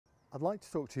I'd like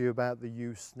to talk to you about the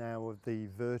use now of the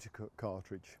Verticut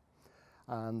cartridge.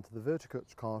 And the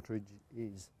Verticut cartridge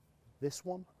is this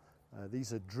one.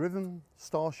 These are driven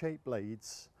star-shaped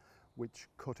blades which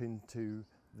cut into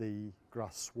the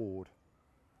grass sward.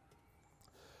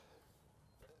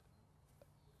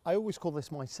 I always call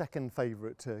this my second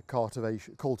favourite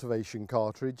cultivation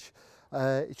cartridge.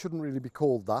 It shouldn't really be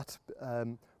called that,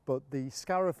 but the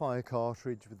scarifier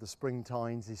cartridge with the spring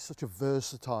tines is such a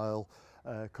versatile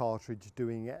cartridge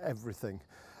doing everything.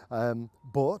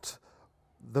 But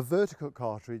the Verticut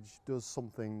cartridge does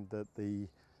something that the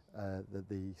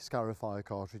scarifier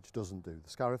cartridge doesn't do. The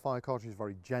scarifier cartridge is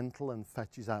very gentle and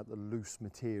fetches out the loose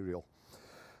material.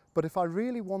 But if I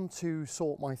really want to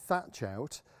sort my thatch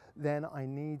out, then I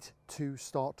need to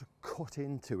start to cut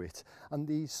into it. And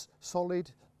these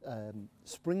solid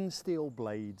spring steel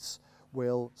blades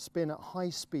will spin at high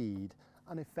speed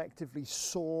and effectively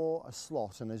saw a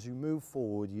slot, and as you move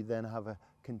forward you then have a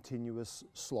continuous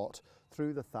slot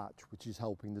through the thatch, which is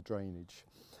helping the drainage.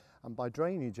 And by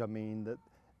drainage I mean that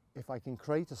if I can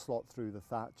create a slot through the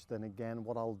thatch, then again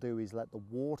what I'll do is let the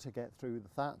water get through the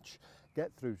thatch,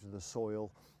 get through to the soil.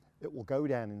 It will go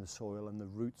down in the soil and the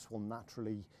roots will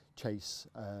naturally chase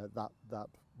that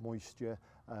moisture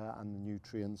and the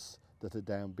nutrients that are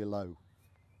down below.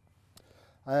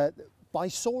 By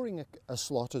sawing a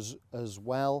slot as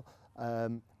well,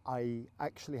 I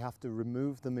actually have to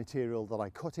remove the material that I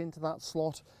cut into that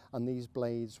slot, and these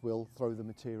blades will throw the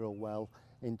material well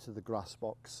into the grass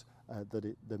box,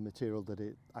 the material that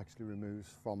it actually removes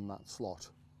from that slot.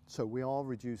 So we are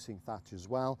reducing thatch as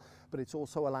well, but it's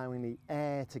also allowing the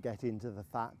air to get into the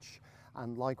thatch,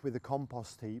 and like with the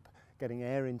compost heap, getting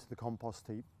air into the compost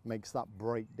heap makes that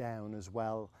break down as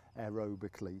well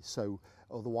aerobically. So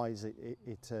otherwise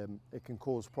it can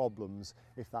cause problems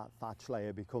if that thatch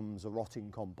layer becomes a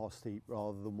rotting compost heap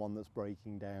rather than one that's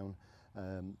breaking down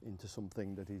into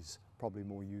something that is probably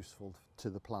more useful to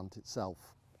the plant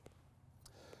itself.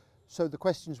 So the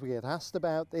questions we get asked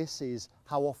about this is,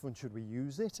 how often should we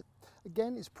use it?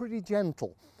 Again, it's pretty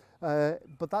gentle,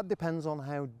 but that depends on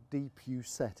how deep you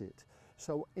set it.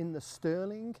 So in the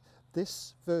Stirling,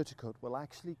 this Verticut will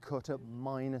actually cut at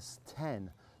 -10,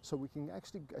 so we can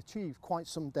actually achieve quite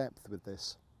some depth with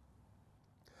this.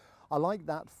 I like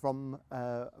that from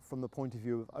the point of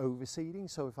view of overseeding.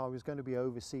 So if I was going to be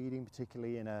overseeding,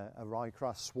 particularly in a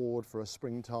ryegrass sward for a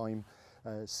springtime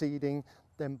seeding,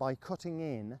 then by cutting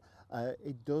in,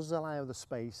 it does allow the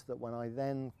space that when I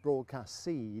then broadcast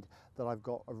seed, that I've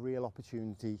got a real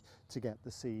opportunity to get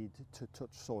the seed to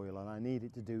touch soil, and I need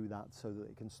it to do that so that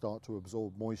it can start to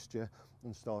absorb moisture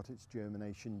and start its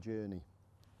germination journey.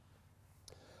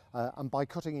 And by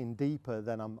cutting in deeper,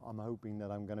 then I'm hoping that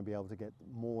I'm going to be able to get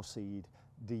more seed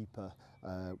deeper,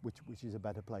 which is a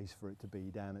better place for it to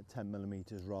be, down at 10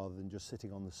 millimeters rather than just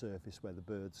sitting on the surface where the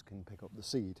birds can pick up the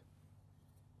seed.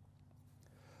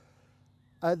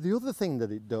 The other thing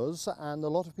that it does, and a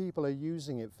lot of people are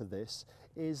using it for this,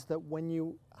 is that when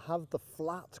you have the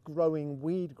flat growing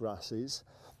weed grasses,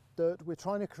 that we're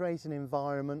trying to create an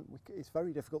environment, it's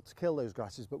very difficult to kill those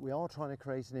grasses, but we are trying to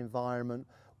create an environment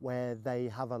where they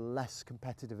have a less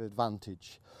competitive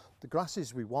advantage. The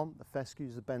grasses we want, the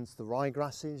fescues, the bents, the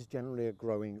ryegrasses, generally are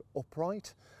growing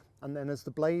upright, and then as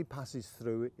the blade passes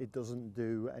through it, it doesn't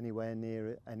do anywhere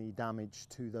near any damage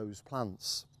to those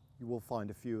plants. You will find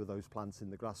a few of those plants in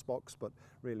the grass box, but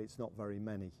really it's not very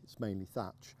many, it's mainly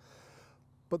thatch.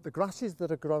 But the grasses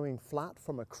that are growing flat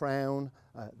from a crown,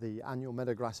 the annual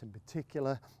meadowgrass in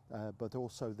particular, but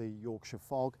also the Yorkshire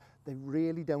fog, they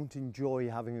really don't enjoy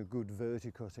having a good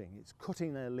verticutting. It's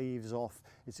cutting their leaves off,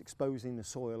 it's exposing the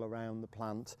soil around the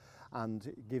plant, and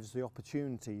it gives the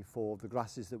opportunity for the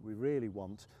grasses that we really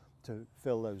want to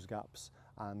fill those gaps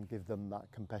and give them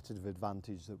that competitive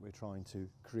advantage that we're trying to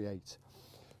create.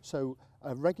 So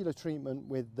a regular treatment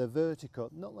with the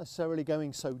Verticut, not necessarily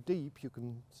going so deep, you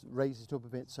can raise it up a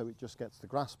bit so it just gets the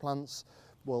grass plants,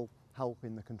 will help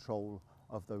in the control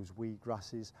of those weed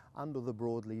grasses and other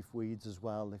broadleaf weeds as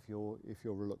well. If you're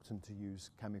reluctant to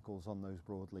use chemicals on those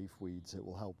broadleaf weeds, it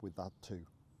will help with that too.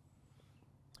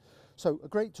 So a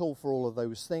great tool for all of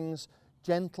those things.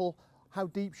 Gentle. How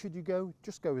deep should you go?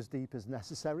 Just go as deep as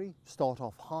necessary. Start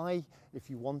off high if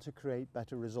you want to create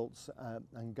better results,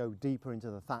 and go deeper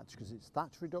into the thatch because it's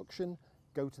thatch reduction.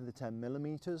 Go to the 10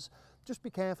 millimeters. Just be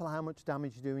careful how much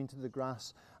damage you're doing to the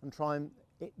grass, and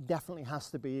it definitely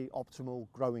has to be optimal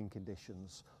growing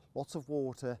conditions. Lots of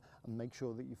water, and make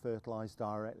sure that you fertilise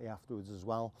directly afterwards as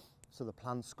well, so the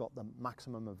plant's got the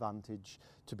maximum advantage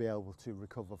to be able to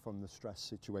recover from the stress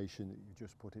situation that you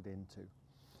just put it into.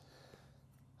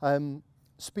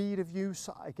 Speed of use,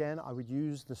 again, I would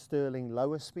use the Stirling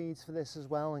lower speeds for this as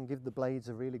well and give the blades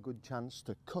a really good chance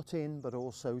to cut in, but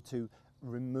also to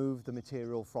remove the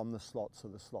material from the slot so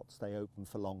the slots stay open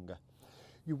for longer.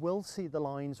 You will see the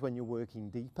lines when you're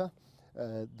working deeper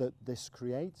that this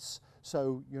creates,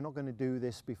 so you're not going to do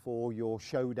this before your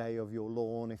show day of your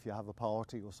lawn if you have a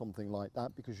party or something like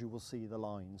that, because you will see the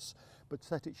lines. But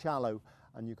set it shallow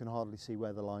and you can hardly see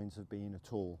where the lines have been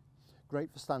at all. Great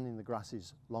for standing the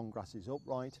grasses, long grasses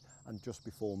upright and just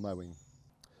before mowing.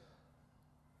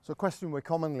 So a question we're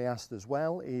commonly asked as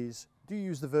well is, do you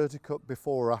use the Verticut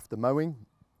before or after mowing?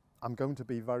 I'm going to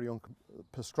be very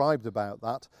prescribed about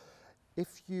that.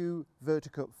 If you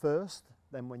Verticut first,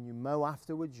 then when you mow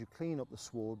afterwards, you clean up the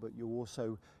sward, but you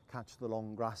also catch the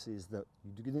long grasses that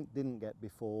you didn't get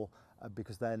before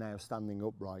because they're now standing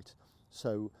upright.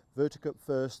 So Verticut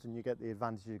first and you get the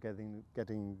advantage of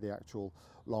getting the actual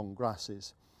long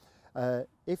grasses.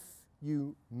 If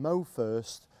you mow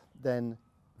first, then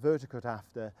Verticut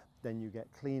after, then you get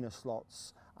cleaner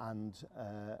slots and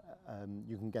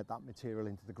you can get that material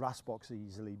into the grass box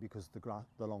easily because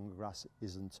the longer grass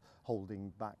isn't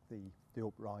holding back the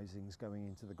uprisings going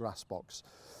into the grass box.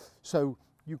 So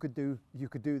you could do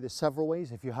this several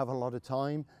ways. If you have a lot of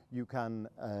time, you can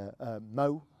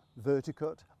mow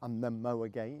Verticut and then mow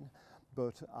again,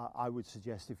 but I would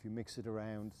suggest if you mix it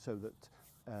around so that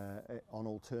on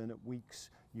alternate weeks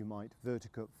you might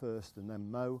Verticut first and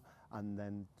then mow, and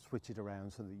then switch it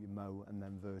around so that you mow and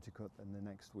then Verticut in the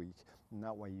next week, and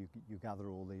that way you gather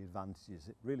all the advantages.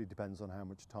 It really depends on how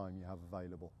much time you have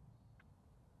available.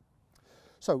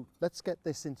 So let's get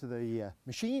this into the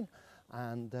machine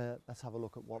and let's have a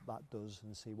look at what that does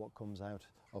and see what comes out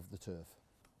of the turf.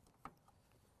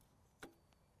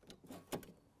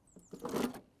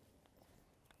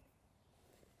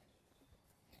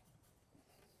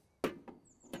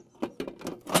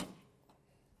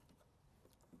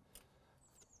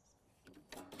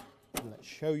 Let's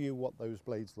show you what those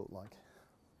blades look like.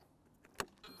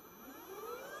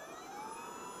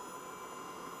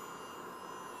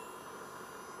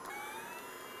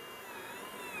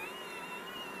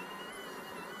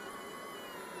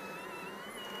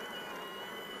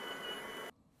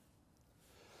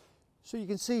 So you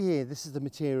can see here, this is the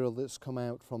material that's come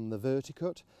out from the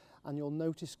Verticut, and you'll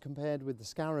notice compared with the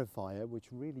scarifier, which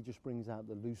really just brings out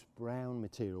the loose brown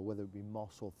material, whether it be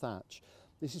moss or thatch,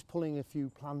 this is pulling a few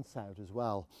plants out as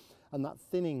well, and that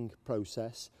thinning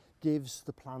process gives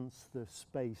the plants the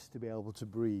space to be able to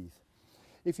breathe.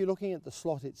 If you're looking at the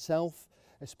slot itself,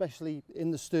 especially in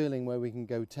the Stirling where we can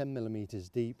go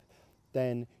 10mm deep,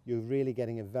 then you're really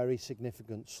getting a very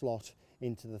significant slot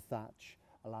into the thatch,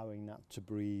 allowing that to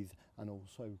breathe and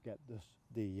also get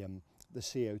the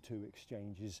CO2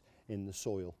 exchanges in the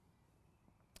soil.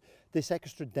 This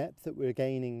extra depth that we're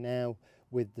gaining now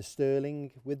with the Stirling,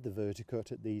 with the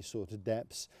Verticut at these sort of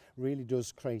depths, really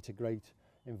does create a great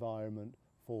environment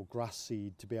for grass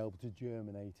seed to be able to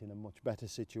germinate in a much better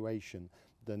situation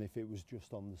than if it was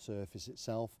just on the surface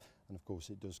itself, and of course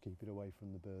it does keep it away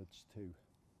from the birds too.